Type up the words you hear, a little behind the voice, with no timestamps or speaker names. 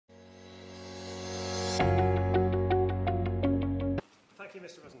Thank you,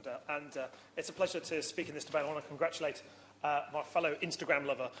 Mr. Rosendale. And it's a pleasure to speak in this debate. I want to congratulate my fellow Instagram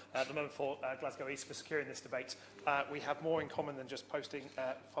lover at the moment for Glasgow East for securing this debate. We have more in common than just posting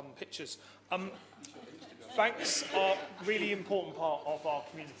fun pictures. Banks are a really important part of our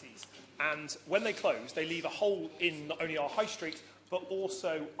communities, and when they close, they leave a hole in not only our high street, but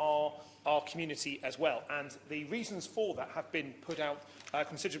also our community as well. And the reasons for that have been put out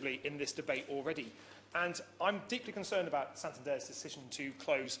considerably in this debate already. And I'm deeply concerned about Santander's decision to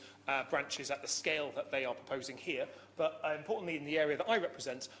close branches at the scale that they are proposing here. But importantly, in the area that I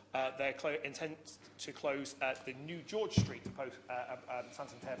represent, they intend to close the New George Street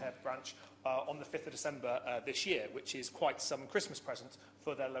Santander branch on the 5th of December this year, which is quite some Christmas present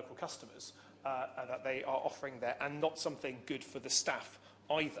for their local customers that they are offering there, and not something good for the staff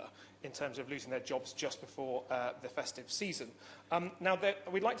either, in terms of losing their jobs just before the festive season. Now,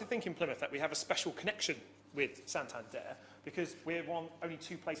 we'd like to think in Plymouth that we have a special connection with Santander, because we're one only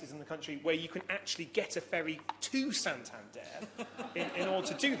 2 places in the country where you can actually get a ferry to Santander in order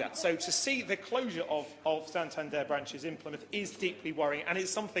to do that. So to see the closure of Santander branches in Plymouth is deeply worrying, and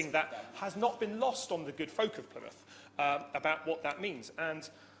it's something that has not been lost on the good folk of Plymouth about what that means. And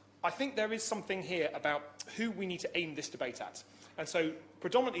I think there is something here about who we need to aim this debate at. And so,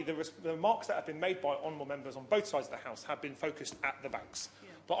 predominantly, the remarks that have been made by honourable members on both sides of the House have been focused at the banks. Yeah.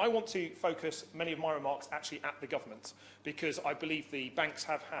 But I want to focus many of my remarks actually at the government, because I believe the banks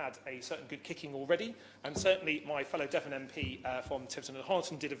have had a certain good kicking already, and certainly my fellow Devon MP from Tiverton and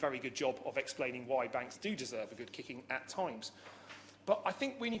Honiton did a very good job of explaining why banks do deserve a good kicking at times. But I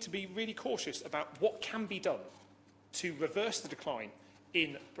think we need to be really cautious about what can be done to reverse the decline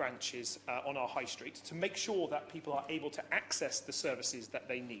in branches on our high street, to make sure that people are able to access the services that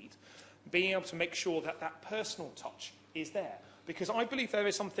they need, being able to make sure that that personal touch is there. Because I believe there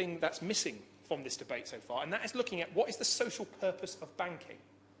is something that's missing from this debate so far, and that is looking at what is the social purpose of banking.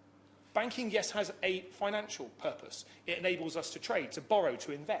 Banking, yes, has a financial purpose. It enables us to trade, to borrow,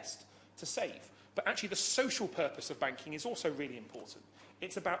 to invest, to save. But actually the social purpose of banking is also really important.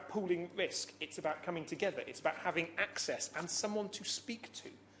 It's about pooling risk. It's about coming together. It's about having access and someone to speak to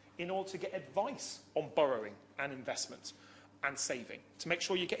in order to get advice on borrowing and investment and saving, to make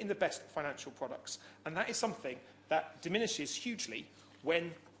sure you're getting the best financial products. And that is something that diminishes hugely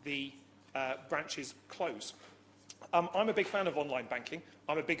when the branches close. I'm a big fan of online banking.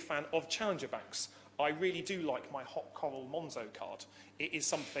 I'm a big fan of challenger banks. I really do like my Hot Coral Monzo card. It is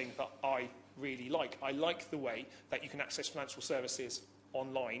something that I really like. I like the way that you can access financial services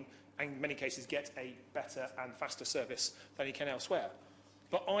online and in many cases get a better and faster service than you can elsewhere.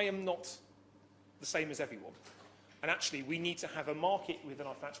 But I am not the same as everyone. And actually, we need to have a market within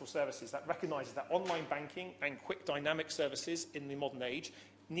our financial services that recognises that online banking and quick dynamic services in the modern age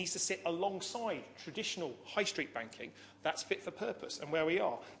needs to sit alongside traditional high street banking that's fit for purpose and where we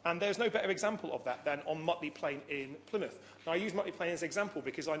are. And there's no better example of that than on Mutley Plain in Plymouth. Now, I use Mutley Plain as an example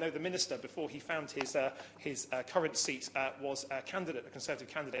because I know the Minister, before he found his current seat, was a Conservative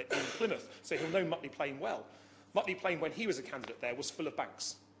candidate in Plymouth, so he'll know Mutley Plain well. Mutley Plain, when he was a candidate there, was full of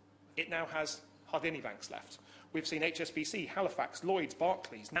banks. It now has hardly any banks left. We've seen HSBC, Halifax, Lloyds,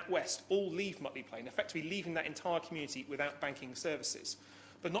 Barclays, NatWest all leave Mutley Plain, effectively leaving that entire community without banking services.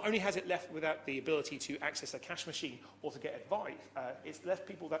 But not only has it left without the ability to access a cash machine or to get advice, it's left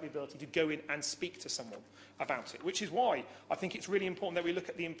people without the ability to go in and speak to someone about it, which is why I think it's really important that we look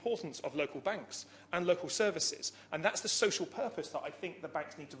at the importance of local banks and local services. And that's the social purpose that I think the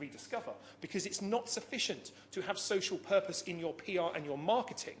banks need to rediscover, because it's not sufficient to have social purpose in your PR and your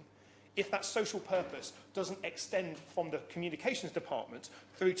marketing if that social purpose doesn't extend from the communications department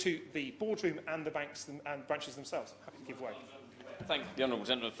through to the boardroom and the banks and branches themselves. Happy to give way. Thank the honourable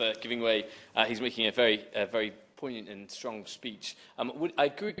gentleman for giving way. He's making a very poignant and strong speech. I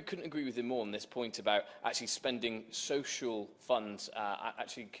couldn't agree with him more on this point about actually spending social funds,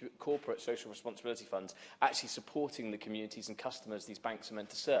 actually corporate social responsibility funds, actually supporting the communities and customers these banks are meant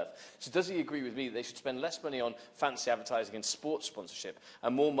to serve. So does he agree with me that they should spend less money on fancy advertising and sports sponsorship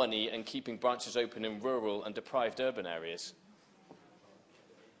and more money in keeping branches open in rural and deprived urban areas?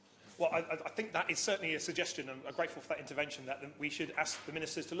 Well, I think that is certainly a suggestion, and I'm grateful for that intervention, that we should ask the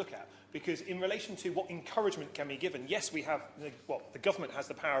ministers to look at. Because in relation to what encouragement can be given, yes, we have, the government has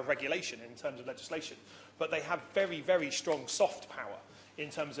the power of regulation in terms of legislation, but they have very, very strong soft power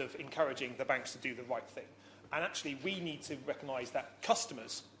in terms of encouraging the banks to do the right thing. And actually, we need to recognise that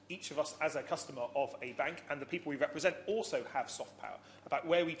customers, each of us as a customer of a bank, and the people we represent also have soft power about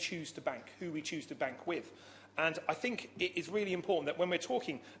where we choose to bank, who we choose to bank with. And I think it is really important that when we're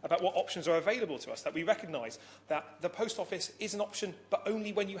talking about what options are available to us, that we recognise that the post office is an option, but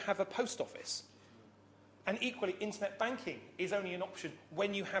only when you have a post office. And equally, internet banking is only an option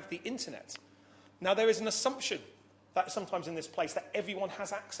when you have the internet. Now, there is an assumption that sometimes in this place that everyone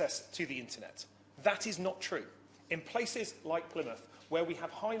has access to the internet. That is not true. In places like Plymouth, where we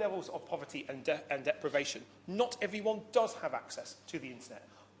have high levels of poverty and deprivation, not everyone does have access to the internet.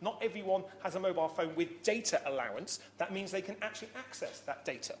 Not everyone has a mobile phone with data allowance. That means they can actually access that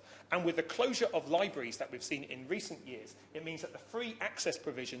data. And with the closure of libraries that we've seen in recent years, it means that the free access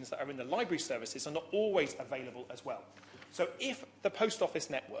provisions that are in the library services are not always available as well. So if the post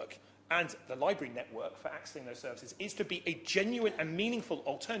office network and the library network for accessing those services is to be a genuine and meaningful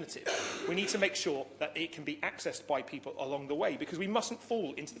alternative, we need to make sure that it can be accessed by people along the way, because we mustn't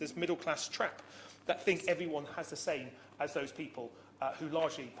fall into this middle-class trap that think everyone has the same as those people who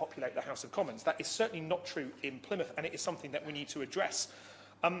largely populate the House of Commons. That is certainly not true in Plymouth, and it is something that we need to address.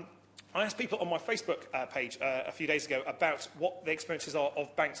 I asked people on my Facebook page a few days ago about what the experiences are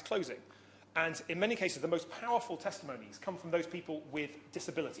of banks closing. And in many cases, the most powerful testimonies come from those people with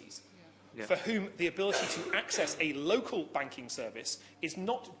disabilities, for whom the ability to access a local banking service is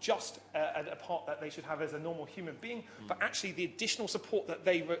not just a part that they should have as a normal human being, but actually the additional support that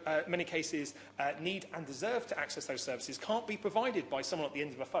they, in many cases, need and deserve to access those services can't be provided by someone at the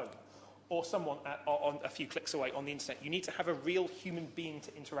end of a phone or someone on a few clicks away on the internet. You need to have a real human being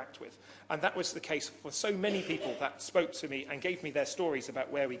to interact with. And that was the case for so many people that spoke to me and gave me their stories about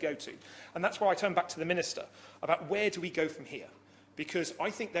where we go to. And that's where I turn back to the Minister about where do we go from here? Because I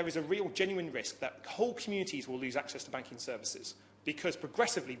think there is a real genuine risk that whole communities will lose access to banking services because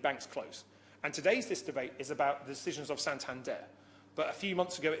progressively banks close. And today's this debate is about the decisions of Santander. But a few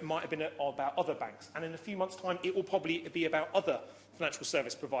months ago, it might have been about other banks. And in a few months' time, it will probably be about other financial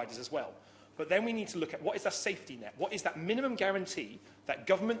service providers as well. But then we need to look at what is that safety net? What is that minimum guarantee that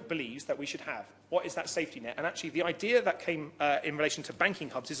government believes that we should have? What is that safety net? And actually, the idea that came in relation to banking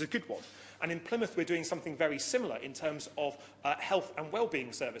hubs is a good one. And in Plymouth, we're doing something very similar in terms of health and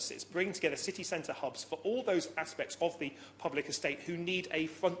wellbeing services, bringing together city centre hubs for all those aspects of the public estate who need a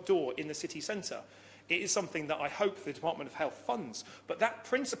front door in the city centre. It is something that I hope the Department of Health funds, but that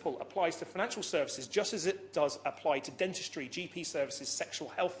principle applies to financial services just as it does apply to dentistry, GP services, sexual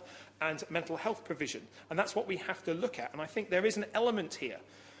health and mental health provision. And that's what we have to look at. And I think there is an element here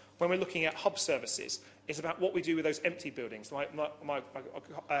when we're looking at hub services is about what we do with those empty buildings. My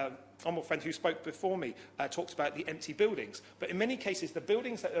honourable friend who spoke before me talked about the empty buildings. But in many cases, the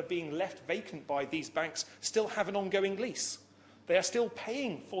buildings that are being left vacant by these banks still have an ongoing lease. They are still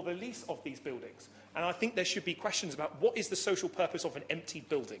paying for the lease of these buildings. And I think there should be questions about what is the social purpose of an empty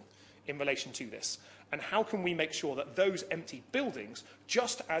building in relation to this? And how can we make sure that those empty buildings,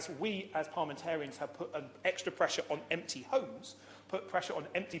 just as we as parliamentarians have put an extra pressure on empty homes, put pressure on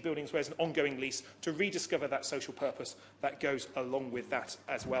empty buildings where there's an ongoing lease to rediscover that social purpose that goes along with that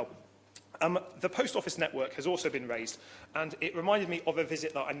as well. The post office network has also been raised, and it reminded me of a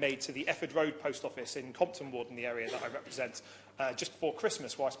visit that I made to the Efford Road post office in Compton Ward, in the area that I represent, just before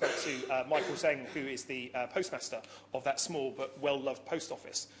Christmas, where I spoke to Michael Zeng, who is the postmaster of that small but well-loved post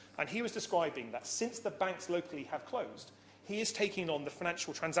office. And he was describing that since the banks locally have closed, he is taking on the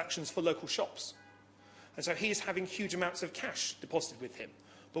financial transactions for local shops. And so he is having huge amounts of cash deposited with him.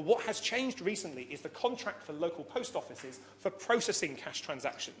 But what has changed recently is the contract for local post offices for processing cash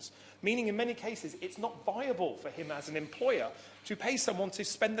transactions, meaning in many cases it's not viable for him as an employer to pay someone to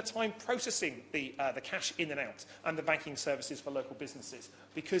spend the time processing the cash in and out and the banking services for local businesses,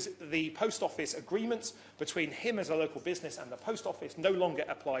 because the post office agreement between him as a local business and the post office no longer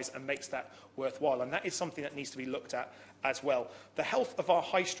applies and makes that worthwhile. And that is something that needs to be looked at as well. The health of our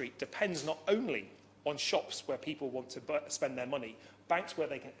high street depends not only on shops where people want to spend their money, banks where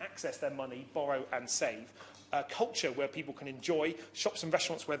they can access their money, borrow and save, culture where people can enjoy, shops and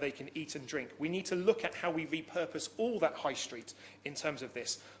restaurants where they can eat and drink. We need to look at how we repurpose all that high street in terms of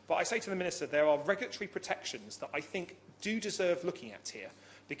this. But I say to the Minister, there are regulatory protections that I think do deserve looking at here,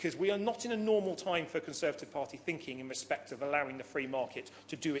 because we are not in a normal time for Conservative Party thinking in respect of allowing the free market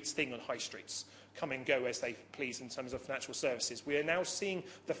to do its thing on high streets, come and go as they please in terms of financial services. We are now seeing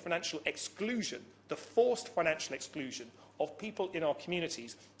the financial exclusion, the forced financial exclusion of people in our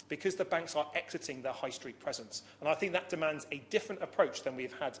communities because the banks are exiting their high street presence. And I think that demands a different approach than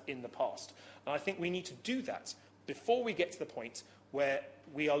we've had in the past. And I think we need to do that before we get to the point where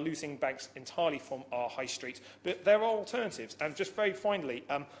we are losing banks entirely from our high street. But there are alternatives. And just very finally,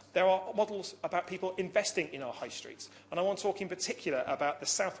 there are models about people investing in our high streets. And I want to talk in particular about the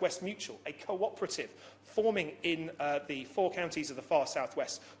South West Mutual, a cooperative forming in the 4 counties of the far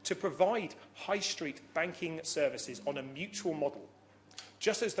southwest to provide high street banking services on a mutual model.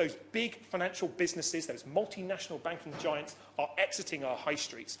 just as those big financial businesses, those multinational banking giants are exiting our high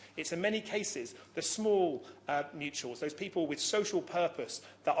streets, it's in many cases the small mutuals, those people with social purpose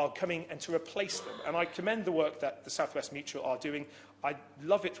that are coming and to replace them. And I commend the work that the South West Mutual are doing. I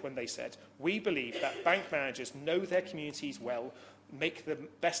love it when they said, we believe that bank managers know their communities well, make the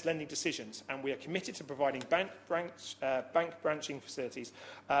best lending decisions, and we are committed to providing bank branching facilities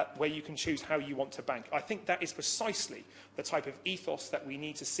where you can choose how you want to bank. I think that is precisely the type of ethos that we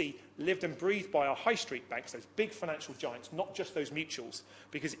need to see lived and breathed by our high street banks, those big financial giants, not just those mutuals.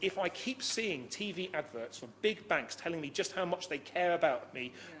 Because if I keep seeing TV adverts from big banks telling me just how much they care about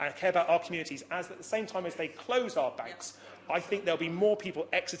me and care about our communities, as at the same time as they close our banks, I think there'll be more people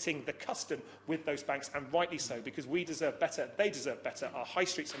exiting the custom with those banks, and rightly so, because we deserve better, they deserve better, our high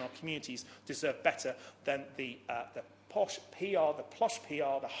streets and our communities deserve better than the posh PR, the plush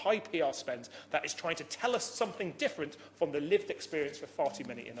PR, the high PR spend that is trying to tell us something different from the lived experience for far too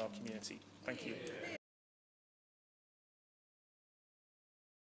many in our community. Thank you.